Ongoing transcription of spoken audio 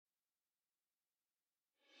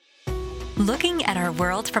Looking at our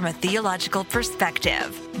world from a theological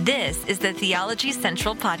perspective. This is the Theology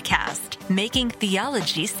Central Podcast, making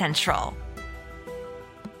theology central.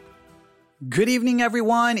 Good evening,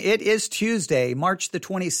 everyone. It is Tuesday, March the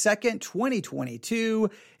 22nd, 2022.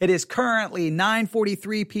 It is currently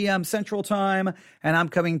 9:43 p.m. Central Time, and I'm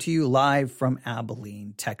coming to you live from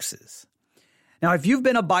Abilene, Texas. Now, if you've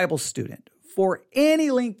been a Bible student for any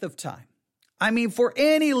length of time,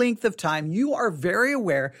 you are very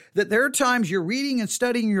aware that there are times you're reading and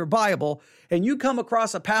studying your Bible and you come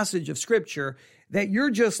across a passage of Scripture that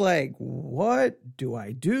you're just like, what do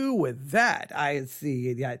I do with that? I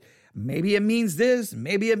see that maybe it means this,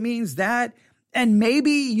 maybe it means that, and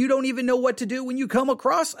maybe you don't even know what to do when you come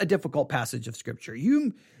across a difficult passage of Scripture.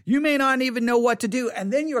 You may not even know what to do.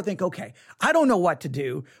 And then you'll think, okay, I don't know what to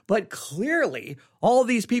do, but clearly all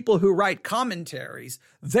these people who write commentaries,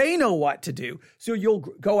 they know what to do. So you'll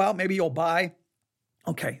go out, maybe you'll buy.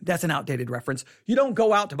 Okay, that's an outdated reference. You don't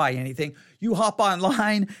go out to buy anything. You hop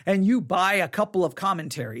online and you buy a couple of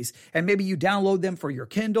commentaries, and maybe you download them for your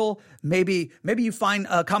Kindle. Maybe you find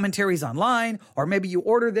commentaries online, or maybe you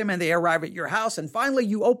order them and they arrive at your house. And finally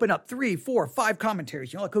you open up 3, 4, 5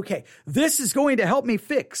 commentaries. You're like, okay, this is going to help me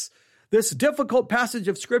fix this difficult passage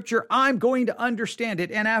of Scripture. I'm going to understand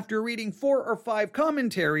it. And after reading 4 or 5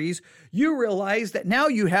 commentaries, you realize that now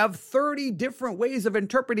you have 30 different ways of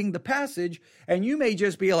interpreting the passage. And you may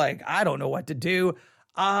just be like, I don't know what to do.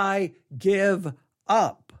 I give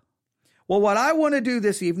up. Well, what I want to do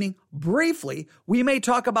this evening, briefly, we may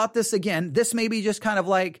talk about this again. This may be just kind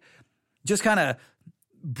of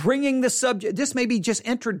bringing the subject, this may be just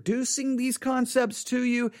introducing these concepts to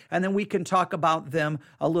you, and then we can talk about them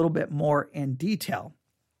a little bit more in detail.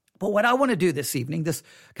 But what I want to do this evening, this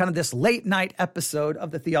late night episode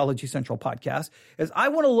of the Theology Central Podcast, is I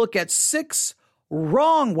want to look at 6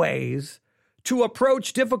 wrong ways to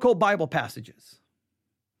approach difficult Bible passages.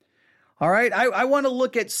 All right, I want to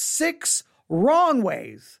look at 6 wrong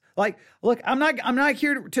ways. Like, look, I'm not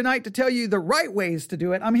here tonight to tell you the right ways to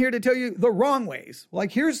do it. I'm here to tell you the wrong ways.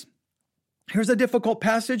 Like, here's a difficult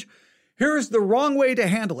passage. Here's the wrong way to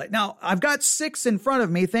handle it. Now, I've got 6 in front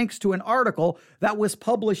of me, thanks to an article that was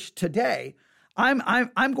published today.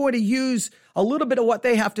 I'm going to use a little bit of what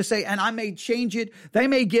they have to say, and I may change it. They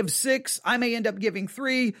may give 6. I may end up giving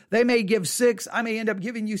 3. They may give 6. I may end up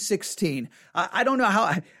giving you 16. I don't know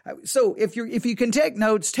how. So if you can take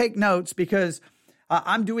notes, because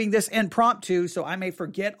I'm doing this impromptu, so I may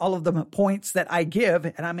forget all of the points that I give,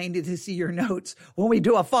 and I may need to see your notes when we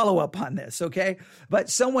do a follow-up on this, okay? But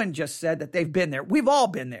someone just said that they've been there. We've all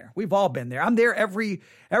been there. I'm there every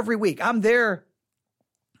week. I'm there.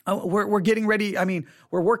 We're getting ready. I mean,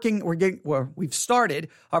 we've started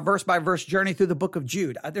our verse by verse journey through the book of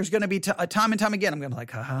Jude. There's going to be a time and time again. I'm going to be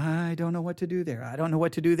like, I don't know what to do there.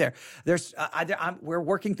 We're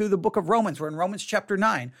working through the book of Romans. We're in Romans chapter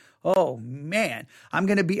 9. Oh man, I'm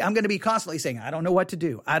going to be constantly saying, I don't know what to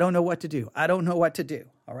do.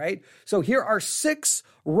 All right. So here are 6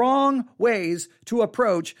 wrong ways to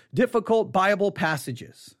approach difficult Bible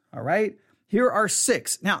passages. All right. Here are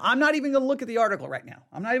 6. Now, I'm not even going to look at the article right now.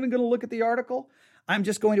 I'm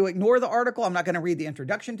just going to ignore the article. I'm not going to read the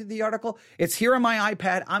introduction to the article. It's here on my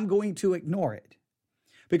iPad. I'm going to ignore it.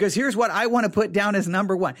 Because here's what I want to put down as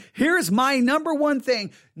number 1. Here's my number 1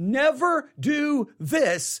 thing. Never do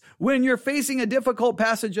this when you're facing a difficult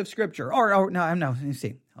passage of Scripture. No, let me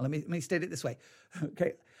see. Let me state it this way.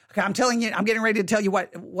 Okay, I'm getting ready to tell you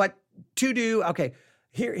what to do. Okay.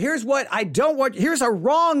 Here's what I don't want. Here's a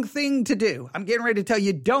wrong thing to do. I'm getting ready to tell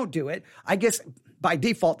you don't do it. I guess by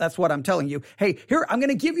default, that's what I'm telling you. Hey, here, I'm going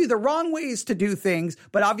to give you the wrong ways to do things,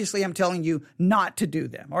 but obviously I'm telling you not to do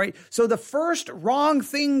them. All right. So the first wrong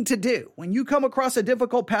thing to do when you come across a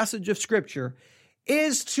difficult passage of Scripture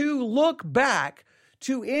is to look back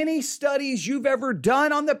to any studies you've ever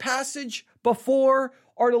done on the passage before,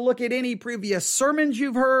 or to look at any previous sermons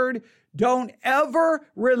you've heard. Don't ever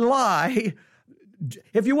rely.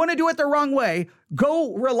 If you want to do it the wrong way,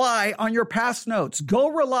 go rely on your past notes. Go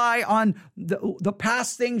rely on the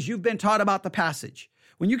past things you've been taught about the passage.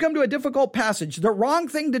 When you come to a difficult passage, the wrong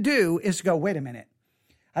thing to do is to go, wait a minute.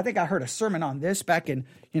 I think I heard a sermon on this back in,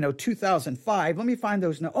 2005. Let me find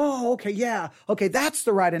those notes. Oh, okay, yeah. Okay, that's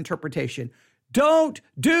the right interpretation. Don't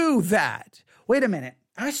do that. Wait a minute.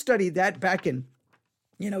 I studied that back in,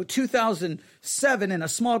 2007 in a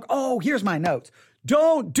small, here's my notes.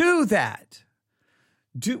 Don't do that.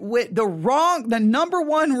 the number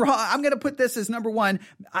one wrong, I'm going to put this as number one.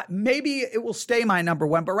 Maybe it will stay my number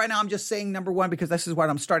one, but right now I'm just saying number one because this is what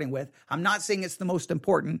I'm starting with. I'm not saying it's the most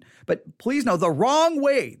important, but please know the wrong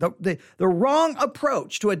way, the wrong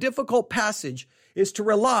approach to a difficult passage is to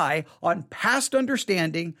rely on past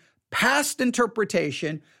understanding, past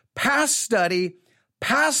interpretation, past study,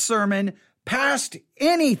 past sermon, past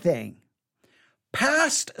anything.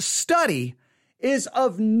 Past study is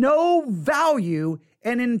of no value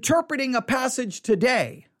in interpreting a passage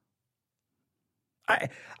today.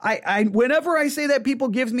 Whenever I say that, people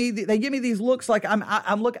give me these looks like I'm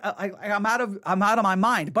out of my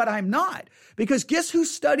mind, but I'm not, because guess who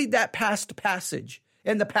studied that past passage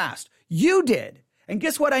in the past? You did. And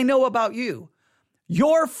guess what I know about you?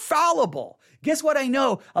 You're fallible. Guess what I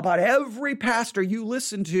know about every pastor you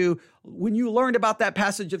listened to when you learned about that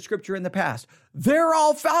passage of scripture in the past? They're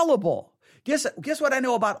all fallible. Guess what I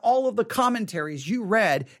know about all of the commentaries you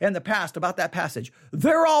read in the past about that passage?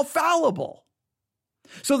 They're all fallible.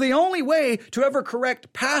 So the only way to ever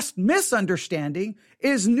correct past misunderstanding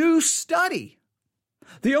is new study.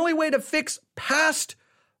 The only way to fix past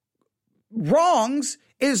wrongs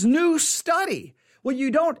is new study. Well,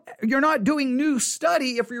 you're not doing new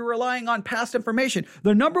study if you're relying on past information.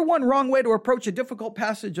 The number one wrong way to approach a difficult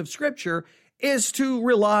passage of scripture is to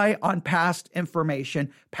rely on past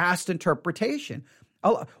information, past interpretation.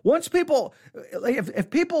 If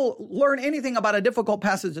people learn anything about a difficult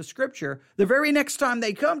passage of scripture, the very next time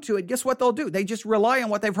they come to it, guess what they'll do? They just rely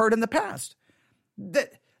on what they've heard in the past.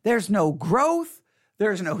 There's no growth.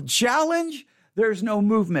 There's no challenge. There's no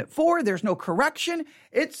movement forward. There's no correction.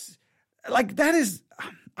 It's like that is,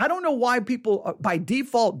 I don't know why people by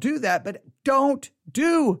default do that, but don't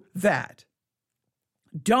do that.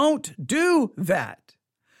 Don't do that.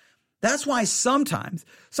 That's why sometimes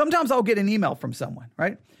I'll get an email from someone,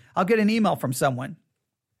 right? I'll get an email from someone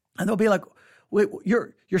and they'll be like, wait,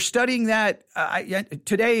 you're studying that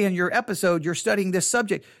today in your episode, you're studying this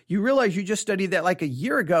subject. You realize you just studied that like a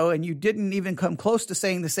year ago and you didn't even come close to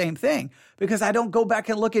saying the same thing because I don't go back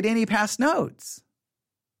and look at any past notes.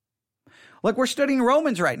 Like we're studying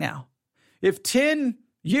Romans right now. If 10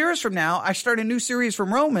 years from now, I start a new series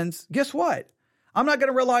from Romans, guess what? I'm not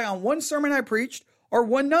going to rely on one sermon I preached or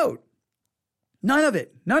one note. None of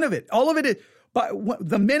it. All of it is. But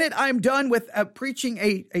the minute I'm done with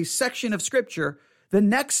preaching a section of scripture, the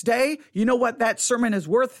next day, you know what that sermon is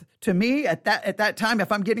worth to me at that time,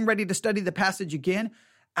 if I'm getting ready to study the passage again?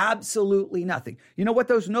 Absolutely nothing. You know what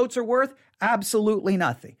those notes are worth? Absolutely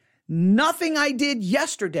nothing. Nothing I did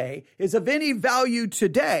yesterday is of any value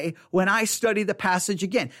today when I study the passage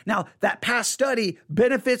again. Now, that past study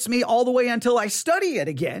benefits me all the way until I study it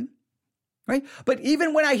again, right? But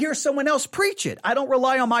even when I hear someone else preach it, I don't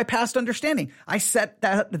rely on my past understanding. I set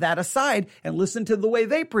that aside and listen to the way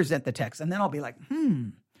they present the text. And then I'll be like,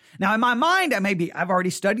 Now, in my mind, I've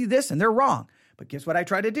already studied this and they're wrong. But guess what I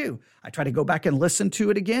try to do? I try to go back and listen to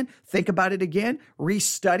it again, think about it again,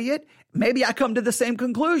 restudy it. Maybe I come to the same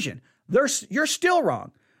conclusion. You're still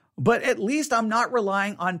wrong, but at least I'm not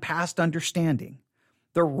relying on past understanding.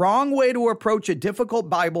 The wrong way to approach a difficult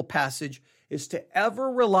Bible passage is to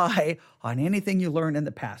ever rely on anything you learned in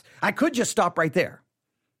the past. I could just stop right there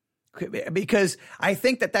because I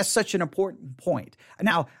think that that's such an important point.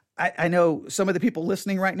 Now, I know some of the people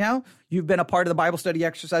listening right now, you've been a part of the Bible study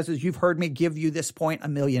exercises. You've heard me give you this point a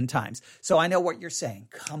million times. So I know what you're saying.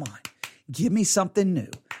 Come on, give me something new.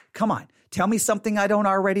 Come on, tell me something I don't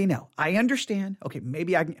already know. I understand. Okay,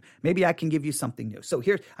 maybe I can give you something new. So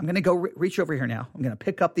here, I'm going to go reach over here now. I'm going to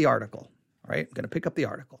pick up the article. All right, I'm going to pick up the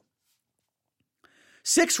article.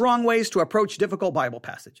 6 wrong ways to approach difficult Bible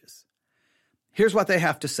passages. Here's what they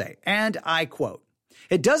have to say, and I quote,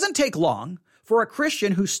 "It doesn't take long for a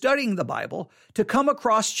Christian who's studying the Bible to come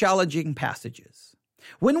across challenging passages.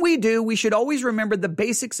 When we do, we should always remember the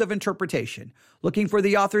basics of interpretation, looking for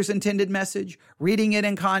the author's intended message, reading it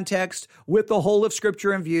in context, with the whole of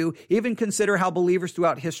Scripture in view, even consider how believers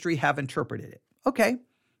throughout history have interpreted it." Okay,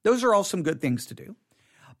 those are all some good things to do.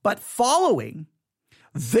 But following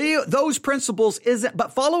those principles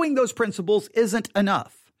isn't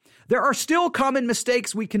enough. There are still common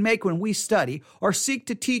mistakes we can make when we study or seek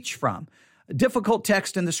to teach from difficult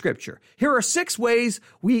text in the scripture. Here are 6 ways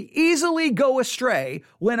we easily go astray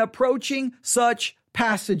when approaching such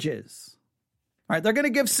passages. All right, they're going to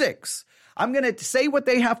give 6. I'm going to say what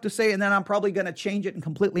they have to say, and then I'm probably going to change it and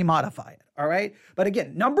completely modify it. All right. But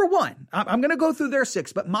again, number 1, I'm going to go through their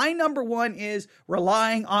 6, but my number 1 is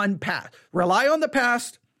relying on past. Rely on the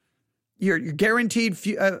past. You're guaranteed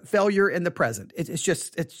failure in the present. It's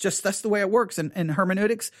just that's the way it works in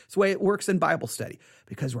hermeneutics. It's the way it works in Bible study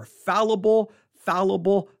because we're fallible,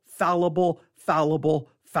 fallible, fallible, fallible,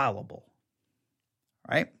 fallible.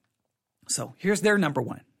 Right? So here's their number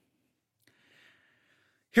one.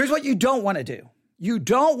 Here's what you don't want to do. You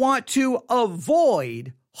don't want to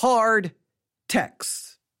avoid hard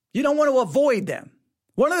texts. You don't want to avoid them.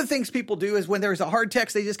 One of the things people do is when there's a hard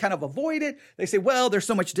text, they just kind of avoid it. They say, well, there's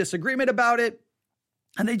so much disagreement about it,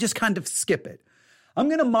 and they just kind of skip it. I'm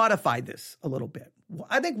going to modify this a little bit.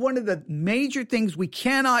 I think one of the major things we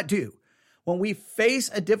cannot do when we face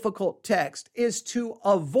a difficult text is to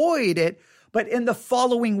avoid it, but in the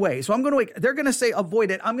following way. So they're going to say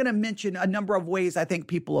avoid it. I'm going to mention a number of ways I think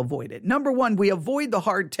people avoid it. Number one, we avoid the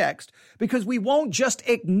hard text because we won't just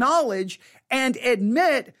acknowledge and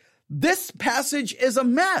admit this passage is a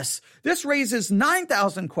mess. This raises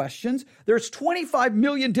 9,000 questions. There's 25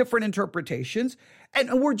 million different interpretations. And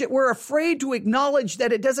we're afraid to acknowledge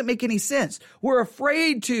that it doesn't make any sense. We're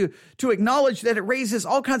afraid to acknowledge that it raises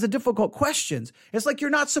all kinds of difficult questions. It's like you're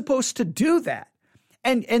not supposed to do that.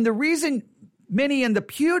 And the reason many in the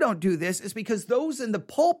pew don't do this is because those in the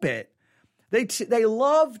pulpit, they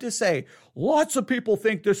love to say, lots of people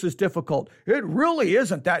think this is difficult. It really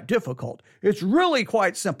isn't that difficult. It's really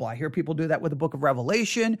quite simple. I hear people do that with the book of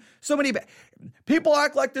Revelation. So many people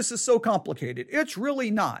act like this is so complicated. It's really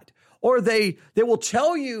not. Or they will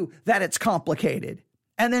tell you that it's complicated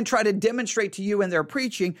and then try to demonstrate to you in their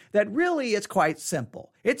preaching that really it's quite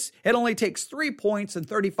simple. It only takes 3 points and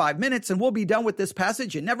 35 minutes and we'll be done with this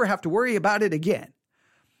passage and never have to worry about it again.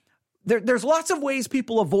 There's lots of ways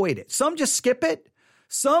people avoid it. Some just skip it.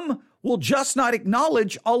 Some will just not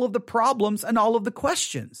acknowledge all of the problems and all of the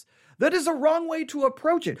questions. That is a wrong way to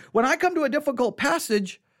approach it. When I come to a difficult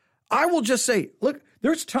passage, I will just say, look,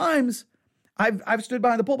 there's times I've stood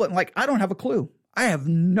behind the pulpit and I don't have a clue. I have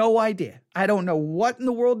no idea. I don't know what in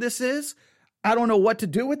the world this is. I don't know what to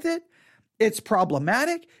do with it. It's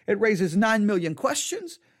problematic. It raises 9 million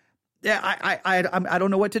questions. I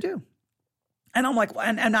don't know what to do. And I'm like,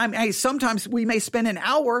 and sometimes we may spend an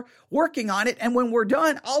hour working on it. And when we're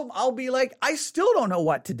done, I'll be like, I still don't know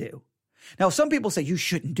what to do. Now, some people say you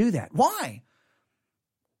shouldn't do that. Why?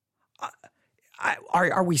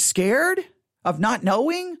 Are we scared of not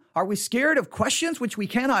knowing? Are we scared of questions which we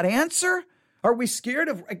cannot answer? Are we scared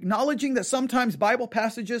of acknowledging that sometimes Bible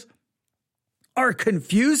passages are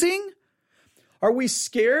confusing? Are we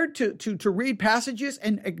scared to read passages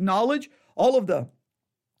and acknowledge all of the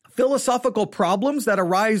philosophical problems that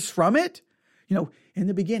arise from it? You know, in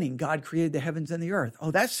the beginning, God created the heavens and the earth.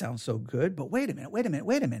 Oh, that sounds so good. But wait a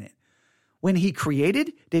minute. When he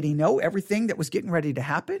created, did he know everything that was getting ready to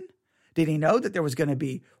happen? Did he know that there was going to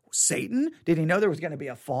be Satan? Did he know there was going to be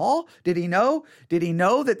a fall? Did he know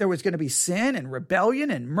that there was going to be sin and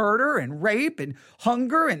rebellion and murder and rape and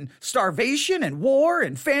hunger and starvation and war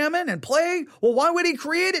and famine and plague? Well, why would he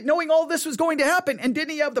create it knowing all this was going to happen? And didn't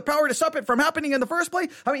he have the power to stop it from happening in the first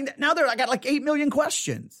place? I mean, now I got 8 million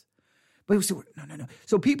questions. But we say, no.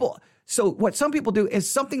 So what some people do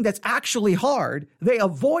is something that's actually hard, they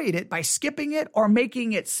avoid it by skipping it or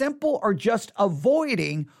making it simple or just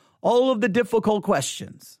avoiding all of the difficult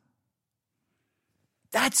questions.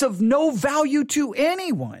 That's of no value to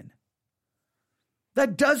anyone.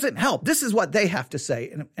 That doesn't help. This is what they have to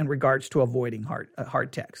say in regards to avoiding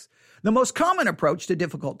hard text. The most common approach to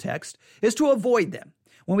difficult text is to avoid them.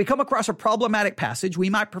 When we come across a problematic passage, we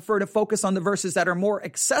might prefer to focus on the verses that are more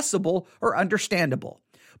accessible or understandable.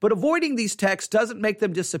 But avoiding these texts doesn't make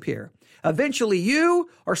them disappear. Eventually, you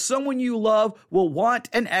or someone you love will want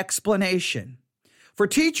an explanation. For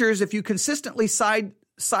teachers, if you consistently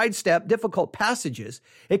sidestep difficult passages,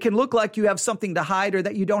 it can look like you have something to hide or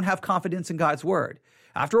that you don't have confidence in God's word.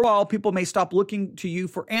 After a while, people may stop looking to you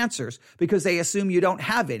for answers because they assume you don't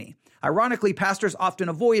have any. Ironically, pastors often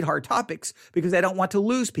avoid hard topics because they don't want to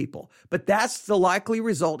lose people. But that's the likely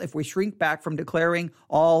result if we shrink back from declaring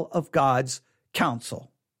all of God's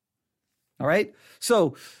counsel. All right?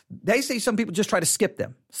 So they say some people just try to skip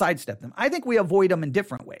them, sidestep them. I think we avoid them in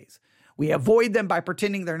different ways. We avoid them by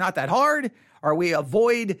pretending they're not that hard, or we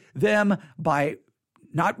avoid them by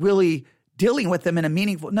not really dealing with them in a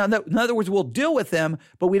meaningful. In other words, we'll deal with them,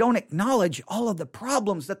 but we don't acknowledge all of the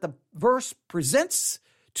problems that the verse presents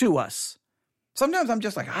to us. Sometimes I'm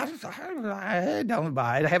just like, I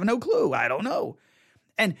have no clue. I don't know.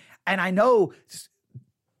 And I know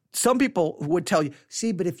some people would tell you,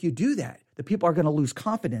 see, but if you do that, the people are going to lose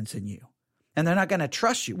confidence in you and they're not going to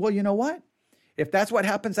trust you. Well, you know what? If that's what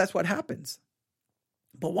happens, that's what happens.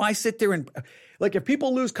 But why sit there and if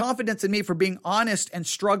people lose confidence in me for being honest and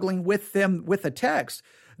struggling with them with a text,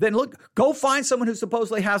 then go find someone who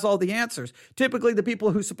supposedly has all the answers. Typically, the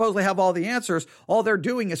people who supposedly have all the answers, all they're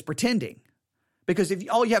doing is pretending. Because if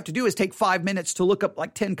all you have to do is take 5 minutes to look up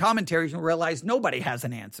like 10 commentaries and realize nobody has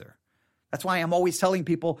an answer. That's why I'm always telling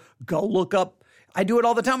people, go look up. I do it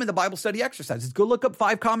all the time in the Bible study exercises. Go look up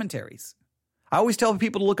 5 commentaries. I always tell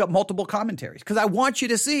people to look up multiple commentaries because I want you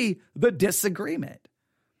to see the disagreement.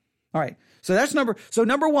 All right. So that's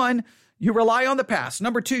number one, you rely on the past.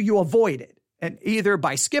 Number 2, you avoid it. And either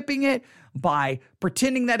by skipping it, by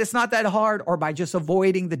pretending that it's not that hard, or by just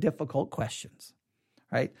avoiding the difficult questions.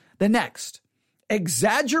 Right. The next,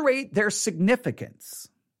 exaggerate their significance.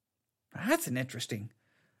 That's an interesting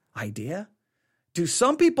idea. Do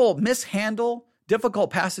some people mishandle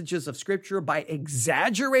difficult passages of Scripture by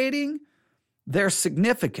exaggerating their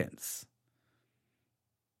significance?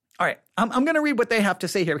 All right, I'm going to read what they have to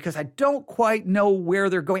say here because I don't quite know where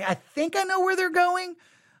they're going. I think I know where they're going,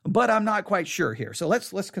 but I'm not quite sure here. So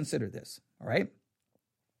let's consider this, all right?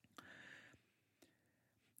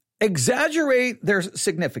 Exaggerate their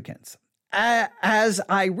significance. As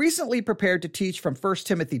I recently prepared to teach from 1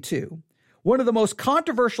 Timothy 2, one of the most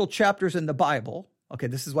controversial chapters in the Bible, okay,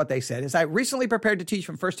 this is what they said, as I recently prepared to teach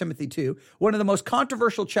from 1 Timothy 2, one of the most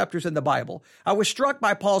controversial chapters in the Bible, I was struck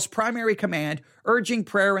by Paul's primary command, urging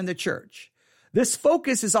prayer in the church. This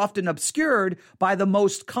focus is often obscured by the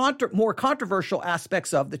more controversial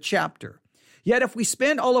aspects of the chapter. Yet if we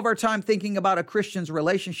spend all of our time thinking about a Christian's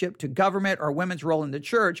relationship to government or women's role in the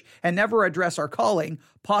church and never address our calling,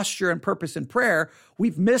 posture, and purpose in prayer,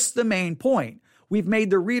 we've missed the main point. We've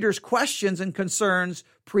made the reader's questions and concerns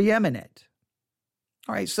preeminent.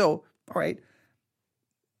 All right.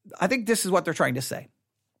 I think this is what they're trying to say.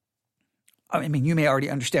 I mean, you may already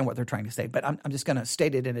understand what they're trying to say, but I'm just going to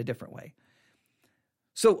state it in a different way.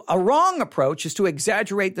 So a wrong approach is to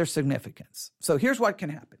exaggerate their significance. So here's what can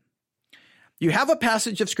happen. You have a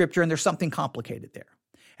passage of Scripture and there's something complicated there.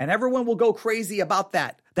 And everyone will go crazy about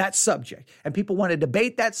that subject. And people want to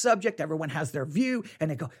debate that subject. Everyone has their view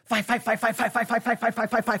and they go, fight.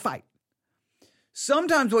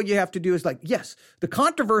 Sometimes what you have to do is yes, the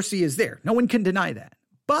controversy is there. No one can deny that.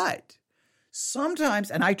 But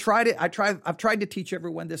sometimes, and I've tried to teach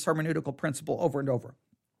everyone this hermeneutical principle over and over.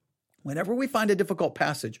 Whenever we find a difficult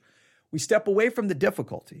passage, we step away from the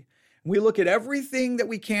difficulty. We look at everything that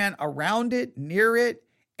we can around it, near it,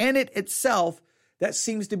 and it itself that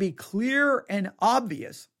seems to be clear and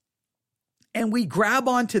obvious. And we grab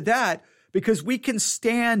onto that because we can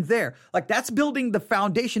stand there. That's building the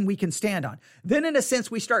foundation we can stand on. Then in a sense,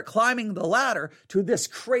 we start climbing the ladder to this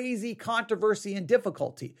crazy controversy and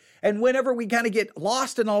difficulty. And whenever we kind of get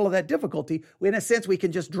lost in all of that difficulty, in a sense, we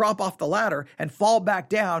can just drop off the ladder and fall back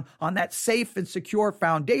down on that safe and secure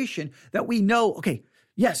foundation that we know, okay,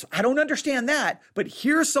 yes, I don't understand that, but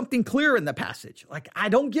here's something clear in the passage. I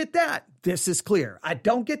don't get that. This is clear. I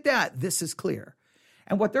don't get that. This is clear.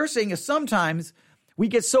 And what they're saying is sometimes we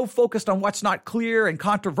get so focused on what's not clear and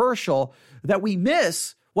controversial that we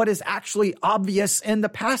miss what is actually obvious in the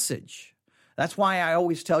passage. That's why I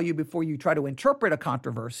always tell you before you try to interpret a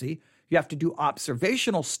controversy, you have to do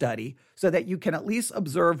observational study so that you can at least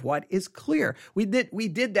observe what is clear. We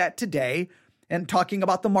did that today in talking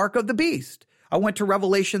about the mark of the beast. I went to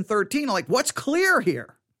Revelation 13. I'm what's clear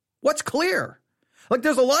here? What's clear?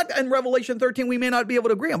 There's a lot in Revelation 13 we may not be able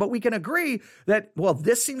to agree on, but we can agree that,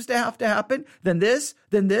 this seems to have to happen, then this,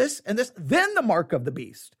 and this, then the mark of the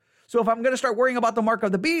beast. So if I'm going to start worrying about the mark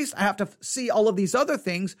of the beast, I have to see all of these other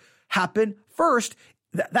things happen first.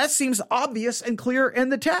 That seems obvious and clear in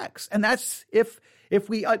the text. And that's, if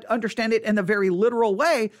we understand it in a very literal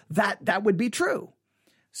way, that would be true.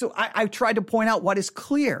 So I tried to point out what is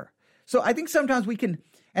clear. So I think sometimes we can,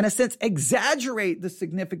 in a sense, exaggerate the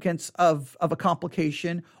significance of a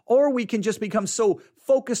complication, or we can just become so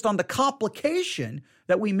focused on the complication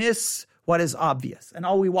that we miss what is obvious. And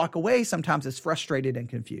all we walk away sometimes is frustrated and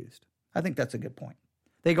confused. I think that's a good point.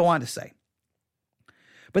 They go on to say,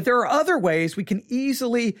 but there are other ways we can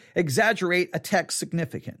easily exaggerate a text's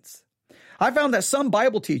significance. I found that some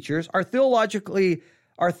Bible teachers are theological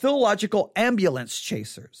ambulance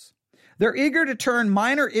chasers. They're eager to turn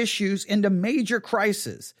minor issues into major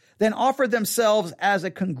crises, then offer themselves as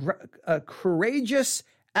a courageous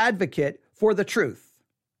advocate for the truth.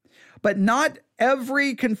 But not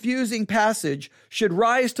every confusing passage should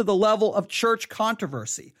rise to the level of church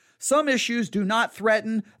controversy. Some issues do not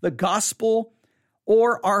threaten the gospel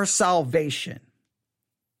or our salvation.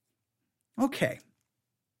 Okay.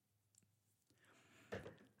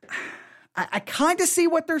 I kind of see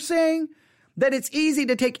what they're saying. That it's easy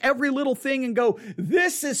to take every little thing and go,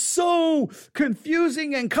 this is so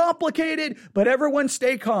confusing and complicated, but everyone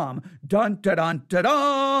stay calm. Dun, da, dun, da,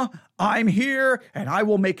 da. I'm here and I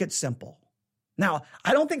will make it simple. Now,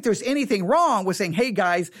 I don't think there's anything wrong with saying, hey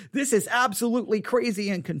guys, this is absolutely crazy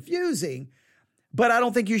and confusing, but I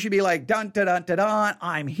don't think you should be like, dun, dun, dun, dun, dun,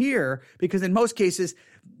 I'm here, because in most cases,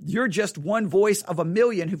 you're just one voice of a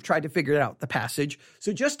million who've tried to figure out the passage.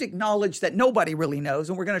 So just acknowledge that nobody really knows,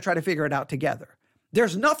 and we're going to try to figure it out together.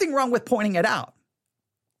 There's nothing wrong with pointing it out.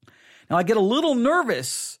 Now, I get a little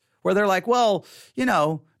nervous where they're like, well,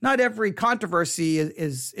 not every controversy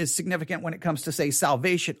is significant when it comes to, say,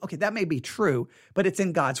 salvation. Okay, that may be true, but it's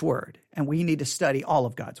in God's word, and we need to study all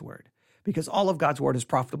of God's word, because all of God's word is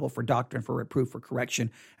profitable for doctrine, for reproof, for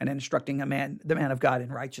correction, and instructing the man of God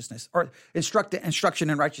in righteousness, or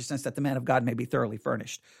instruction in righteousness, that the man of God may be thoroughly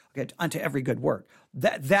furnished, okay, unto every good work.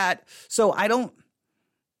 So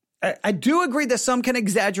I do agree that some can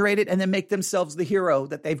exaggerate it and then make themselves the hero,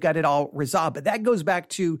 that they've got it all resolved. But that goes back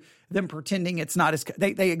to them pretending it's not as,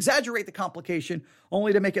 they exaggerate the complication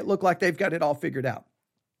only to make it look like they've got it all figured out.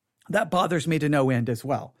 That bothers me to no end as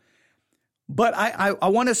well. But I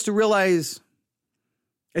want us to realize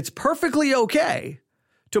it's perfectly okay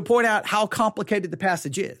to point out how complicated the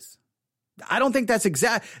passage is. I don't think that's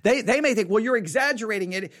they may think, well, you're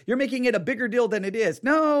exaggerating it. You're making it a bigger deal than it is.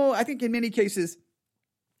 No, I think in many cases,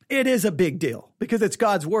 it is a big deal because it's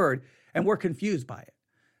God's word and we're confused by it.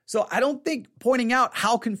 So I don't think pointing out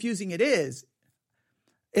how confusing it is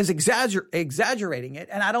exaggerating it.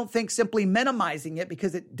 And I don't think simply minimizing it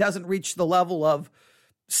because it doesn't reach the level of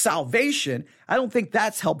salvation, I don't think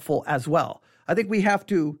that's helpful as well. I think we have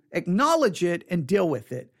to acknowledge it and deal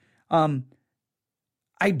with it.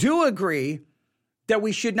 I do agree that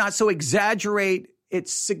we should not so exaggerate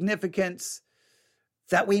its significance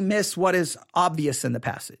that we miss what is obvious in the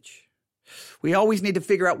passage. We always need to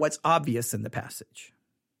figure out what's obvious in the passage.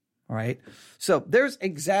 All right. So there's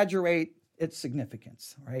exaggerate its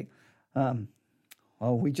significance. Right.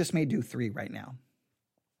 We just may do 3 right now.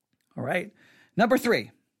 All right. Number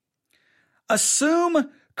 3, assume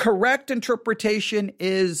correct interpretation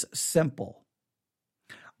is simple.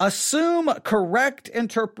 Assume correct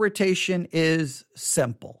interpretation is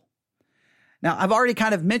simple. Now, I've already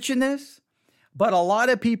kind of mentioned this, but a lot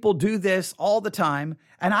of people do this all the time.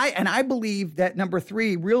 And I believe that number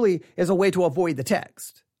 3 really is a way to avoid the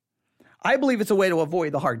text. I believe it's a way to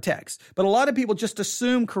avoid the hard text. But a lot of people just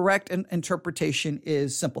assume correct interpretation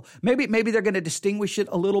is simple. Maybe they're going to distinguish it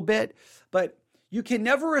a little bit, but you can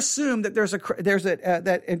never assume that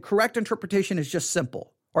that correct interpretation is just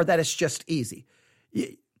simple or that it's just easy.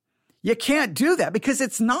 You can't do that because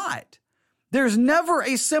it's not. There's never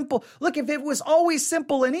a simple, look, if it was always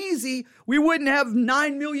simple and easy, we wouldn't have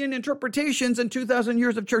 9 million interpretations in 2,000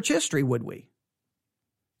 years of church history, would we?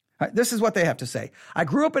 Right, this is what they have to say. I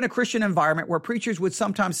grew up in a Christian environment where preachers would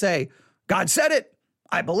sometimes say, God said it,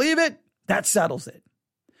 I believe it, that settles it.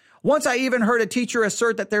 Once I even heard a teacher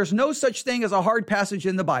assert that there's no such thing as a hard passage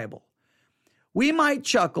in the Bible. We might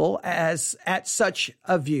chuckle at such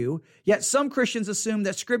a view, yet some Christians assume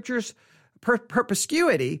that Scripture's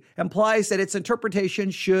perspicuity implies that its interpretation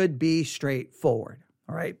should be straightforward.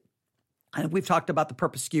 All right. And we've talked about the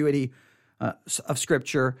perspicuity of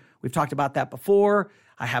Scripture. We've talked about that before.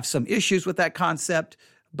 I have some issues with that concept,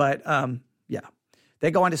 but they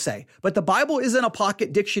go on to say, but the Bible isn't a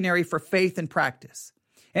pocket dictionary for faith and practice.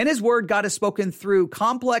 In His Word, God has spoken through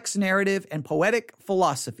complex narrative and poetic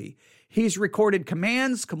philosophy. He's recorded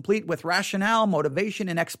commands complete with rationale, motivation,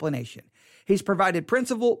 and explanation. He's provided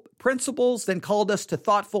principles, then called us to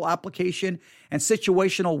thoughtful application and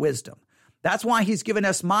situational wisdom. That's why He's given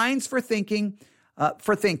us minds for thinking,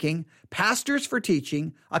 pastors for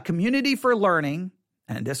teaching, a community for learning,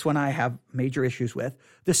 and this one I have major issues with,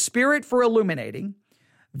 the Spirit for illuminating.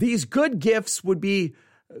 These good gifts would be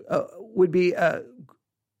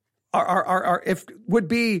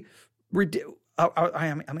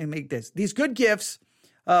These good gifts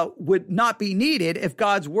would not be needed if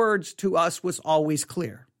God's words to us was always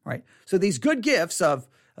clear, right? So these good gifts of,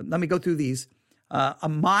 let me go through these, a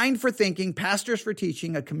mind for thinking, pastors for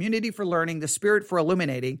teaching, a community for learning, the Spirit for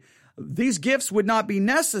illuminating. These gifts would not be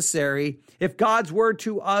necessary if God's word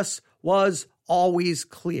to us was always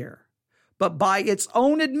clear. But by its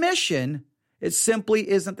own admission, it simply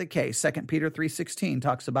isn't the case. 2 Peter 3:16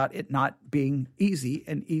 talks about it not being easy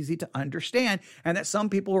and easy to understand, and that some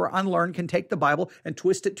people who are unlearned can take the Bible and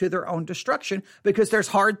twist it to their own destruction because there's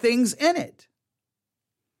hard things in it.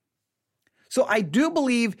 So I do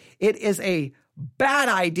believe it is a bad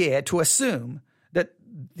idea to assume that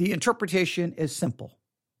the interpretation is simple.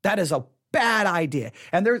 That is a bad idea.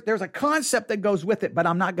 And there's a concept that goes with it, but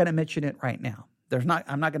I'm not going to mention it right now.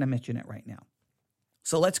 I'm not going to mention it right now.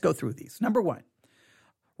 So let's go through these. Number 1,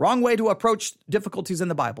 wrong way to approach difficulties in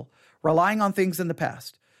the Bible, relying on things in the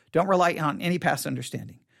past. Don't rely on any past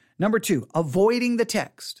understanding. Number 2, avoiding the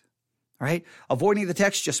text. All right? Avoiding the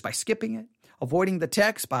text just by skipping it. Avoiding the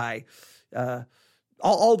text by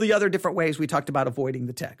all the other different ways we talked about avoiding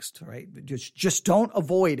the text. All right? Just don't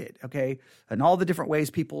avoid it. Okay? And all the different ways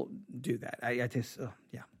people do that. I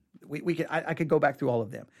could go back through all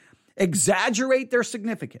of them. Exaggerate their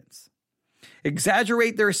significance.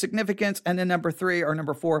 Exaggerate their significance. And then number 3 or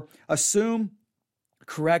number 4, assume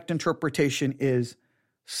correct interpretation is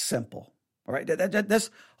simple. All right. That's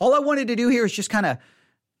all I wanted to do here is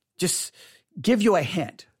just give you a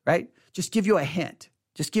hint, right? Just give you a hint.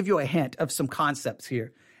 Just give you a hint of some concepts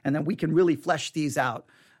here. And then we can really flesh these out.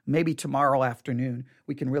 Maybe tomorrow afternoon,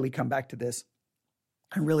 we can really come back to this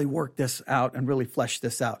and really work this out and really flesh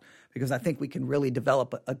this out, because I think we can really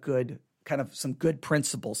develop a good kind of some good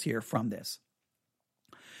principles here from this.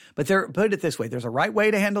 But put it this way, there's a right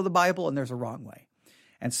way to handle the Bible and there's a wrong way.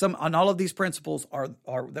 And all of these principles are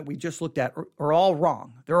that we just looked at are all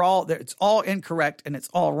wrong. It's all incorrect and it's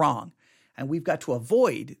all wrong. And we've got to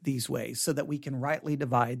avoid these ways so that we can rightly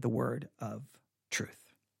divide the word of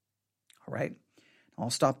truth. All right. I'll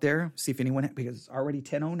stop there, see if anyone, because it's already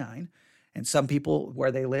 10:09. And some people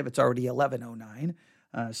where they live, it's already 11:09.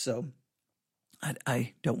 So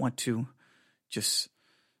I don't want to just,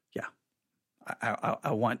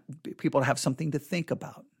 I want people to have something to think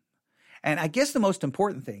about. And I guess the most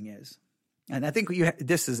important thing is, and I think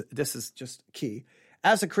this is just key,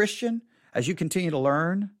 as a Christian, as you continue to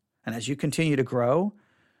learn and as you continue to grow,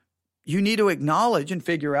 you need to acknowledge and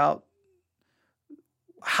figure out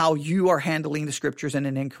how you are handling the scriptures in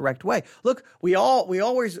an incorrect way. Look, we're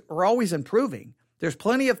always improving. There's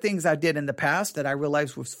plenty of things I did in the past that I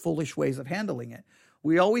realized was foolish ways of handling it.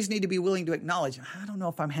 We always need to be willing to acknowledge, I don't know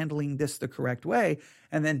if I'm handling this the correct way,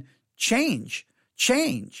 and then change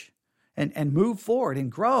and move forward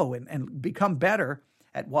and grow and become better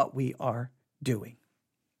at what we are doing.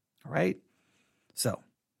 All right? So,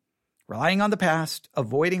 relying on the past,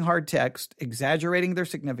 avoiding hard text, exaggerating their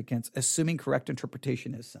significance, assuming correct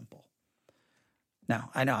interpretation is simple.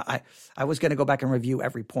 Now, I know I was going to go back and review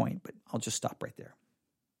every point, but I'll just stop right there.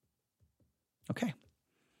 Okay.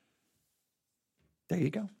 There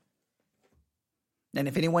you go. And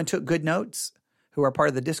if anyone took good notes who are part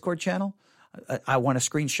of the Discord channel, I want a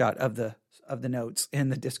screenshot of the notes in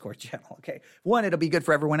the Discord channel. Okay. 1, it'll be good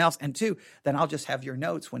for everyone else. And 2, then I'll just have your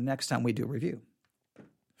notes when next time we do a review.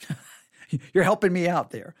 You're helping me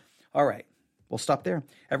out there. All right. We'll stop there.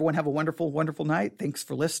 Everyone have a wonderful, wonderful night. Thanks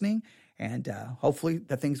for listening. And hopefully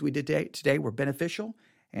the things we did today were beneficial.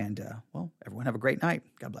 And, everyone have a great night.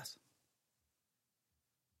 God bless.